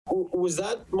Was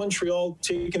that Montreal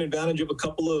taking advantage of a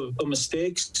couple of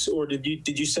mistakes, or did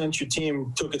you sense your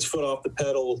team took its foot off the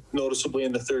pedal noticeably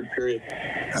in the third period?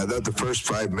 I thought the first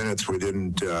 5 minutes we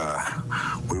weren't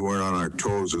on our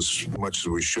toes as much as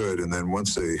we should, and then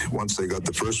once they got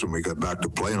the first one, we got back to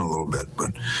playing a little bit,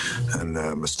 and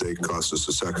a mistake cost us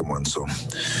the second one. So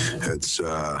it's you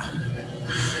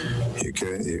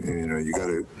got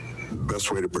to. The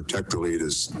best way to protect the lead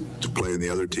is to play in the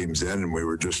other team's end, and we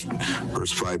were just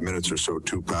first 5 minutes or so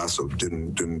too passive.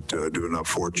 Didn't do enough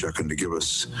forechecking to give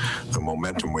us the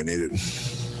momentum we needed.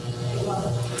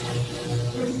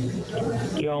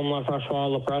 Guillaume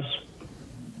Lafrancois, La Presse.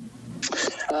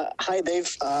 Hi,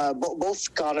 Dave.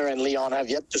 Both Connor and Leon have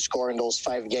yet to score in those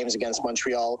 5 games against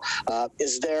Montreal.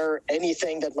 Is there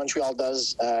anything that Montreal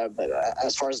does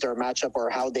as far as their matchup or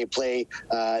how they play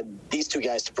these two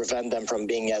guys to prevent them from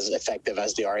being as effective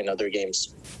as they are in other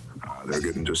games? They're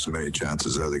getting just as many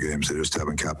chances as other games. They just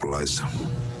haven't capitalized.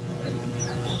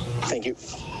 Thank you.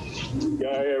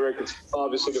 Yeah, Rick, it's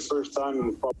obviously the first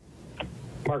time.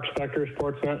 Mark Spector,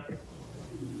 Sportsnet.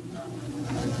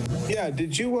 Yeah,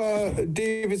 did you,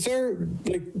 Dave, is there,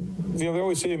 like, they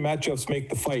always say matchups make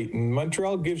the fight, and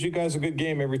Montreal gives you guys a good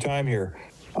game every time here.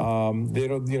 They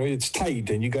don't, it's tight,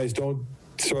 and you guys don't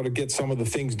sort of get some of the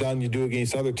things done you do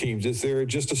against other teams. Is there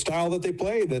just a style that they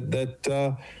play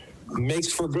that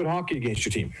makes for good hockey against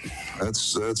your team?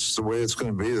 That's the way it's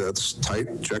going to be. That's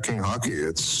tight checking hockey.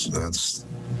 That's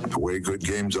the way good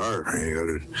games are.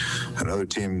 You got another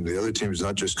team. The other team is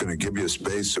not just going to give you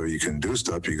space so you can do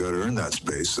stuff. You got to earn that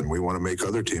space, and we want to make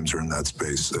other teams earn that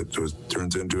space. That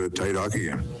turns into a tight hockey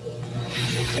game.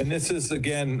 And this is,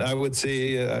 again, I would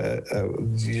say,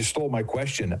 you stole my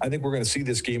question. I think we're going to see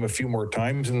this game a few more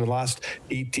times in the last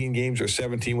 18 games or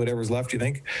 17, whatever's left, you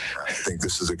think? I think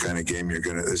this is the kind of game you're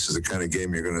going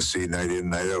to see night in,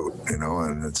 night out,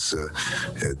 and it's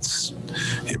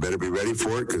you better be ready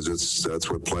for it, because that's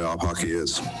what playoff hockey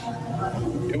is.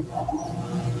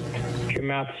 Jim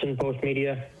Matheson, Post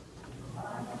Media.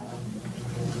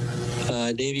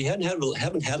 Dave, you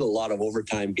haven't had a lot of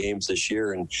overtime games this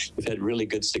year, and you've had really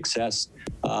good success.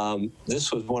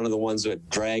 This was one of the ones that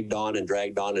dragged on and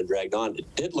dragged on and dragged on.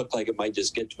 It did look like it might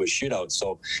just get to a shootout.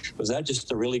 So was that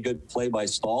just a really good play by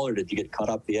Stahl, or did you get cut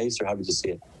off the ice, or how did you see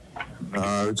it?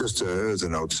 It was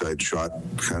an outside shot.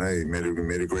 He made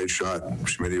a great shot.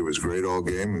 Schmidt was great all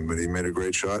game, but he made a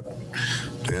great shot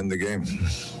to end the game.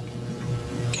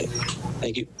 Okay,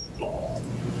 thank you.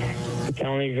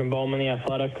 Kelly Jim Bowman, The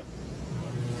Athletic.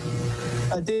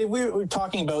 Dave, we were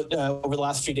talking about over the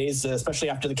last few days, especially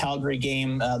after the Calgary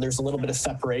game, there's a little bit of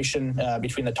separation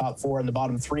between the top 4 and the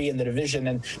bottom 3 in the division.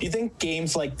 And do you think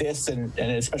games like this, and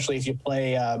especially if you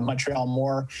play Montreal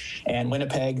more and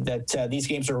Winnipeg, that these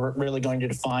games are really going to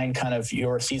define kind of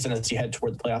your season as you head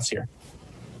toward the playoffs here?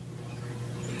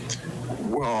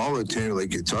 Well, all the teams,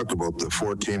 like you talked about, the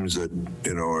 4 teams that,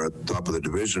 are at the top of the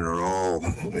division are all,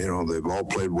 they've all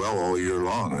played well all year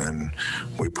long, and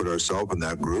we put ourselves in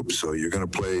that group. So you're going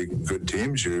to play good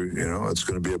teams. It's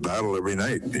going to be a battle every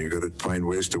night. You got to find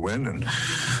ways to win and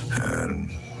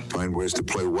find ways to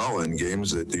play well in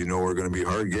games that are going to be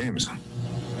hard games.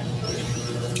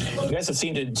 You guys have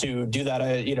seemed to do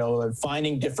that,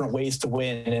 finding different ways to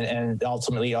win, and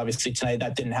ultimately, obviously, tonight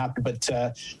that didn't happen. But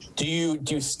do you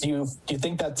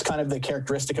think that's kind of the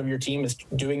characteristic of your team, is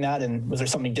doing that? And was there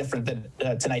something different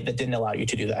that tonight that didn't allow you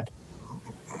to do that?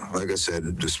 Like I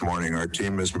said this morning, our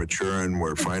team is maturing.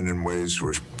 We're finding ways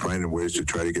to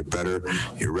try to get better.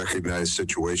 You recognize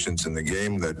situations in the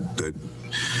game that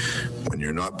when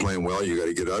you're not playing well, you got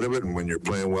to get out of it, and when you're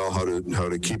playing well, how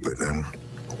to keep it. And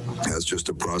that's just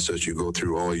a process you go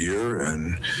through all year,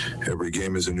 and every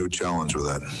game is a new challenge with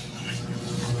that.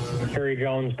 Terry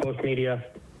Jones, Post Media.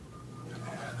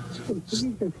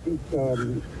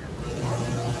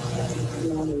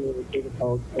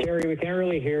 Terry, we can't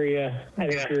really hear you. I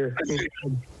think you're...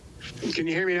 Can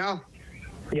you hear me now?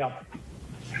 Yeah.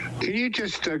 Can you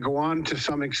just go on to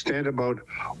some extent about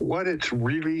what it's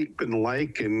really been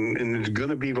like and it's going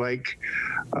to be like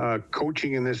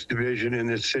coaching in this division, in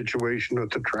this situation with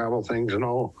the travel things and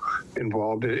all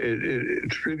involved?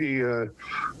 It's really a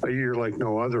year like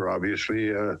no other,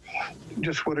 obviously.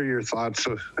 Just what are your thoughts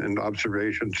and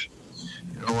observations?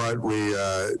 You know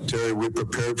what, Terry, we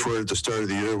prepared for it at the start of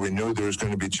the year. We knew there was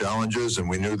going to be challenges, and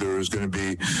we knew there was going to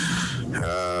be,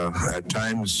 at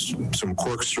times, some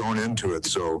quirks thrown into it.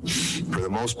 So, for the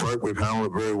most part, we've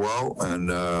handled it very well, and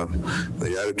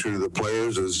the attitude of the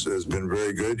players has been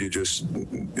very good. You just,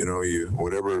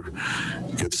 whatever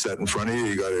gets set in front of you,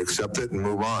 you got to accept it and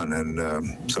move on.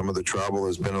 And some of the travel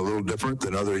has been a little different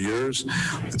than other years.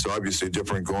 It's obviously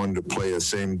different going to play the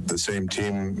same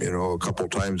team, a couple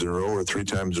times in a row or 3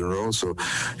 times in a row. So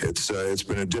it's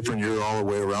been a different year all the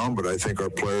way around, but I think our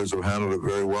players have handled it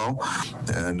very well.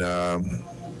 And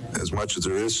as much as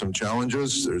there is some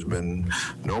challenges, there's been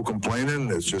no complaining.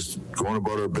 It's just going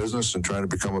about our business and trying to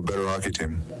become a better hockey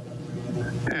team.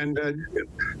 And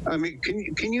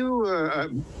can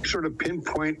you sort of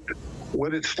pinpoint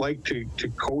what it's like to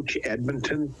coach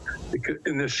Edmonton? Because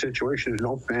in this situation, there's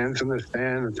no fans in the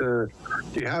stands. Do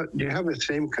you have the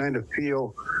same kind of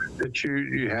feel that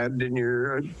you had in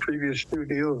your previous 2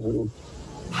 deals?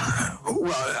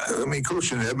 Well,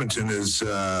 coaching Edmonton is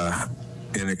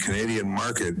in a Canadian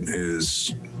market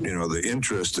is, the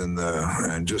interest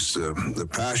and just the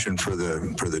passion for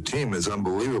the team is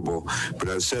unbelievable. But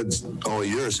I've said all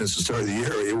year, since the start of the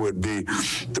year, it would be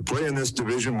to play in this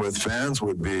division with fans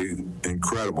would be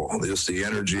incredible. Just the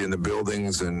energy in the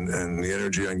buildings and the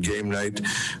energy on game night,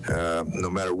 no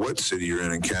matter what city you're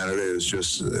in Canada, is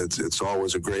just it's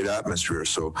always a great atmosphere.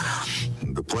 So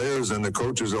the players and the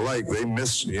coaches alike, you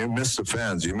miss the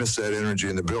fans, you miss that energy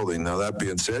in the building. Now that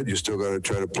being said, you still got to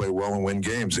try to play well and win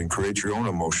games and create your own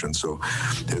emotion. So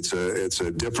it's a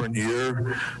different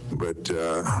year, but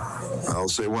I'll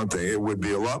say one thing: it would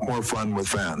be a lot more fun with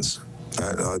fans.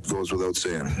 That goes without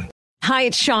saying. Hi,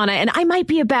 it's Shauna, and I might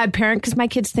be a bad parent because my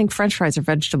kids think French fries are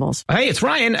vegetables. Hey, it's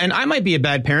Ryan, and I might be a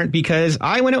bad parent because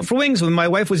I went out for wings when my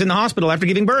wife was in the hospital after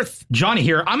giving birth. Johnny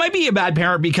here. I might be a bad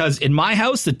parent because in my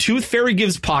house, the tooth fairy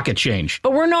gives pocket change.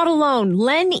 But we're not alone.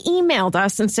 Len emailed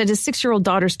us and said his 6-year-old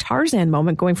daughter's Tarzan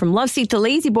moment going from love seat to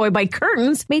lazy boy by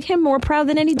curtains made him more proud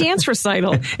than any dance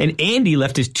recital. And Andy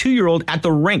left his 2-year-old at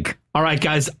the rink. All right,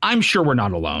 guys, I'm sure we're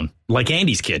not alone. Like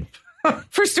Andy's kid.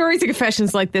 For stories and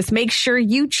confessions like this, make sure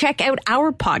you check out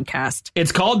our podcast.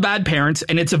 It's called Bad Parents,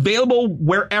 and it's available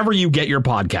wherever you get your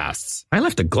podcasts. I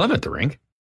left a glove at the rink.